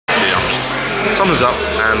something's up,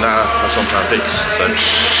 and that's what I'm trying to fix. So,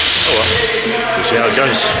 oh well, we'll see how it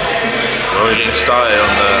goes. We're only getting started on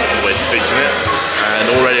the way to fixing it, and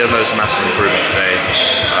already I've noticed a massive improvement today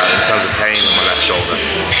in terms of pain on my left shoulder.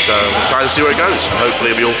 So I'm excited to see where it goes, and hopefully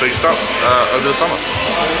it'll be all fixed up over the summer.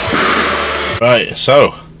 Right,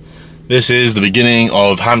 so this is the beginning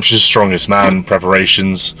of Hampshire's Strongest Man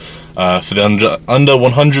preparations for the under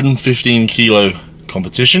 115 kilo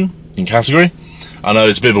competition in category. I know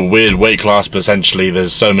it's a bit of a weird weight class, but essentially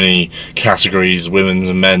there's so many categories, women's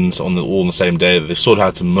and men's, all on the same day, that they've sort of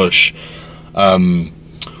had to mush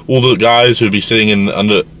all the guys who'd be sitting in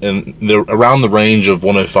around the range of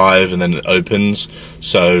 105, and then it opens.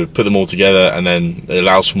 So put them all together, and then it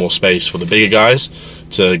allows for more space for the bigger guys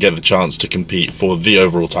to get the chance to compete for the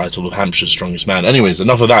overall title of Hampshire's Strongest Man. Anyways,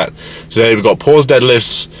 enough of that. Today we've got pause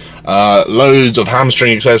deadlifts, loads of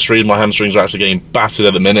hamstring accessories. My hamstrings are actually getting battered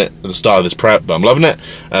at the minute at the start of this prep, but I'm loving it,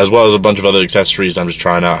 as well as a bunch of other accessories I'm just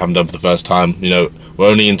trying out, haven't done for the first time. You know, we're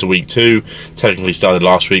only into week 2, technically started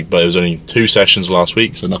last week, but it was only 2 sessions last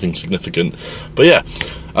week, so nothing significant. But yeah,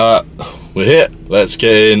 we're here, let's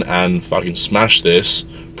get in and fucking smash this.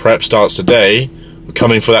 Prep starts today. We're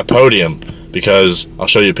coming for that podium, because I'll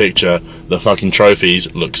show you a picture, the fucking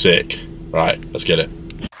trophies look sick. Right, let's get it.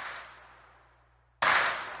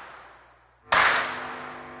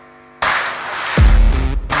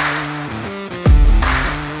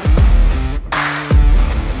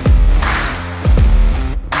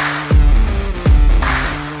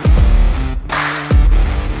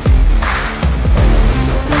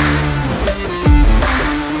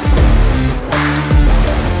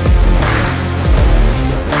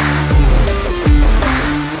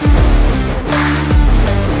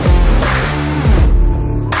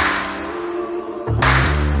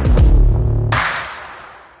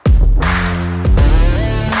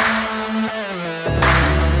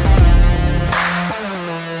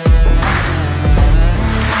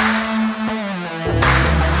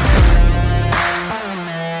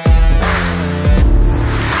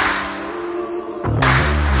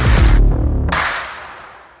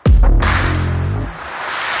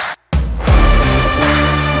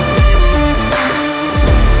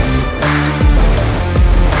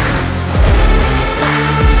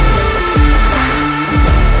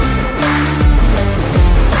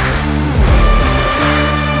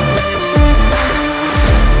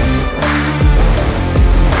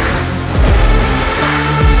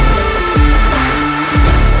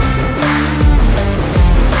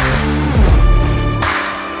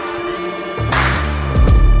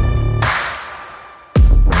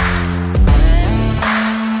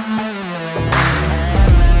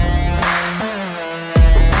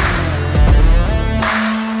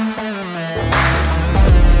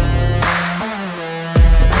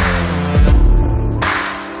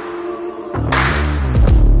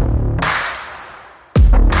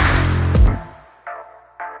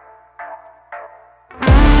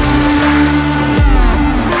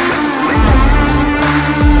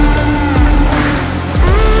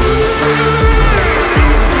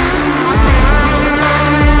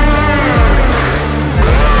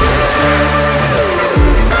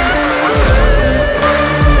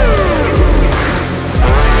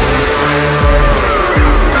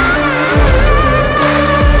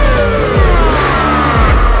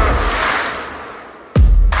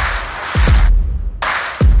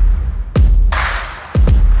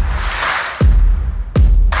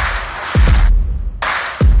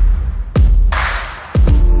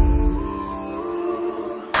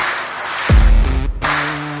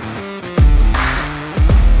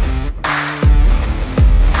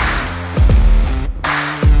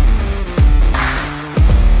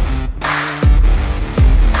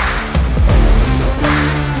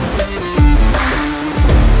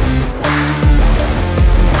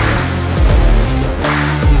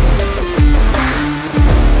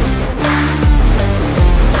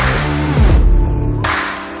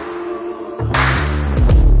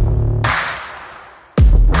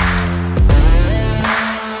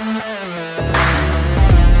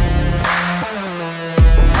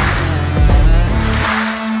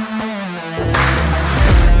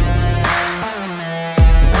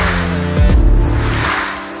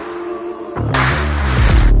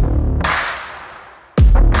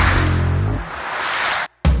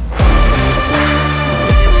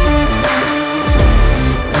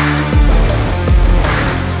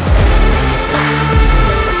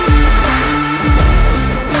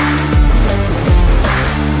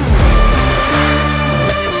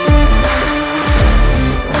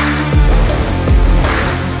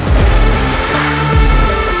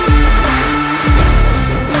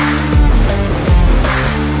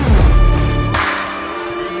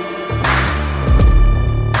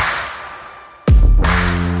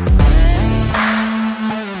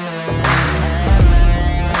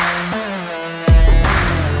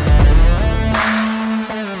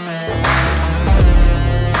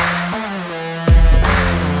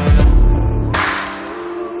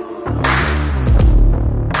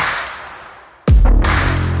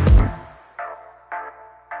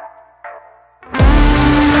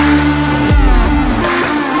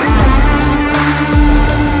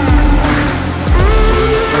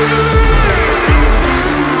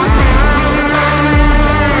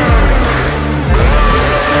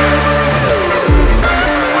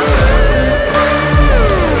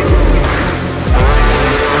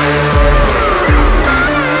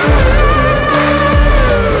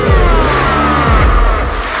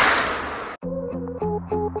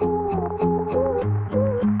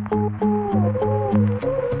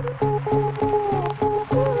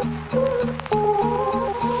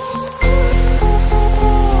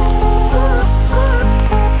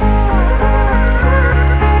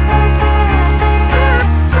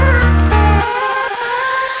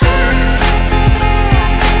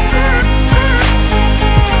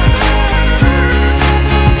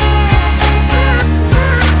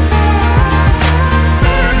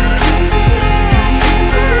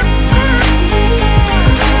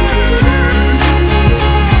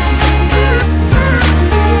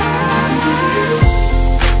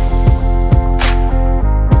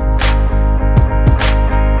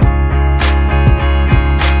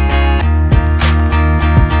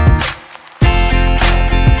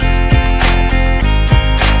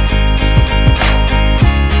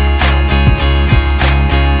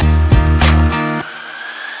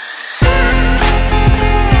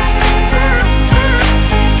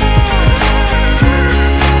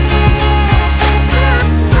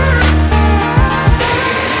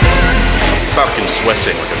 fucking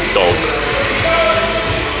sweating like a dog.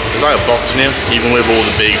 It's like a boxing gym, even with all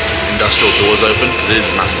the big industrial doors open, because it is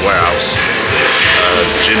a massive warehouse.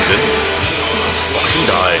 The gym's in. I'm fucking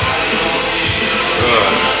dying.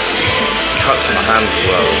 Ugh. Cuts in my hands as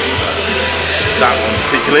well. That one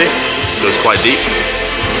particularly goes quite deep.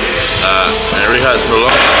 And it really hurts me a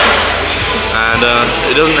lot. And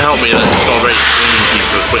it doesn't help me that it's not a very clean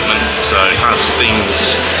piece of equipment, so it kind of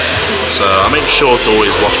stings. So I make sure to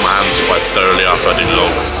always wash my hands quite thoroughly after I do the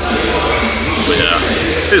log. But yeah,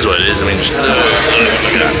 it is what it is. I mean, just look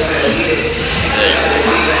at that.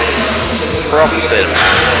 Proper state of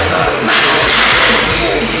hand.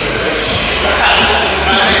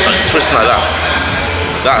 Like, twisting like that.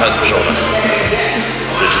 That hurts the shoulder.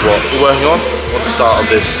 Which is what we're working on. What the start of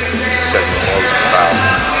this segment was about.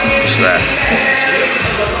 Just there.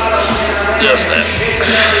 Just there.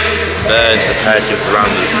 There into the pec, it's around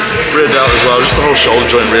the rear delt as well. Just the whole shoulder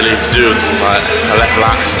joint really to do with my left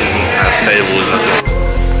lat isn't as stable as I think.